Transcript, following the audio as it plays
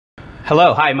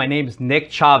Hello, hi, my name is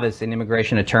Nick Chavez, an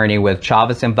immigration attorney with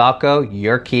Chavez and Valko,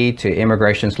 your key to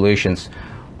immigration solutions.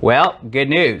 Well, good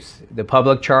news. The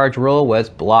public charge rule was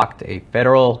blocked. A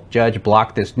federal judge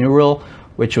blocked this new rule,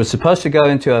 which was supposed to go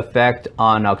into effect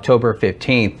on October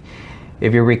 15th.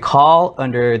 If you recall,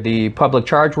 under the public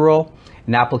charge rule,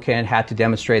 an applicant had to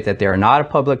demonstrate that they are not a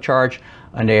public charge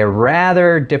under a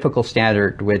rather difficult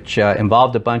standard, which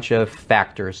involved a bunch of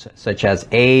factors such as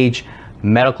age,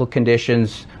 medical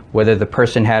conditions, whether the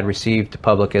person had received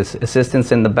public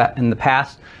assistance in the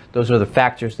past. Those are the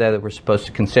factors that we're supposed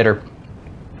to consider.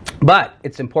 But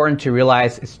it's important to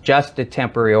realize it's just a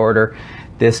temporary order.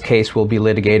 This case will be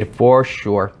litigated for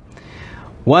sure.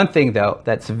 One thing, though,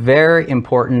 that's very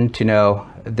important to know,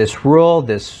 this rule,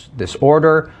 this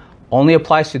order, only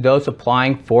applies to those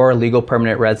applying for legal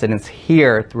permanent residence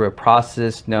here through a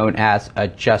process known as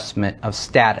adjustment of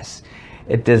status.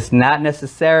 It does not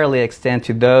necessarily extend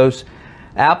to those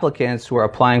applicants who are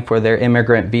applying for their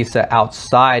immigrant visa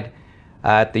outside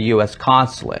the U.S.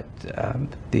 consulate.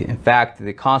 In fact,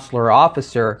 the consular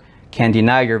officer can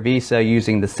deny your visa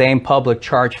using the same public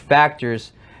charge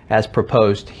factors as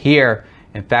proposed here.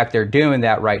 In fact, they're doing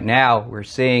that right now. We're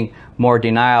seeing more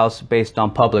denials based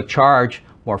on public charge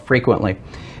more frequently.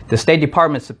 The State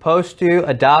Department is supposed to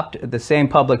adopt the same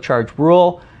public charge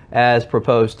rule as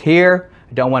proposed here.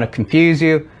 I don't want to confuse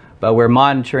you, but we're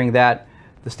monitoring that.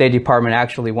 The State Department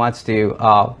actually wants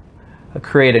to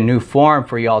create a new form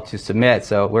for y'all to submit,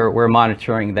 so we're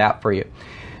monitoring that for you.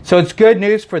 So it's good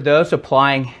news for those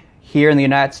applying here in the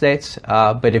United States,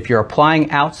 but if you're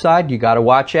applying outside, you got to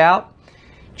watch out.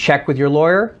 Check with your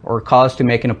lawyer or call us to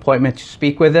make an appointment to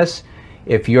speak with us.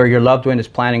 If your loved one is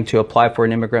planning to apply for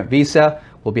an immigrant visa,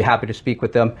 we'll be happy to speak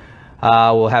with them.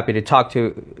 We're happy to talk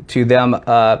to them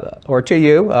or to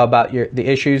you about the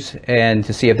issues and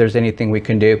to see if there's anything we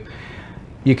can do.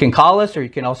 You can call us, or you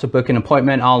can also book an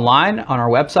appointment online on our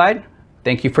website.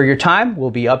 Thank you for your time. We'll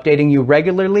be updating you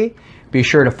regularly. Be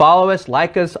sure to follow us,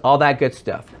 like us, all that good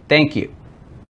stuff. Thank you.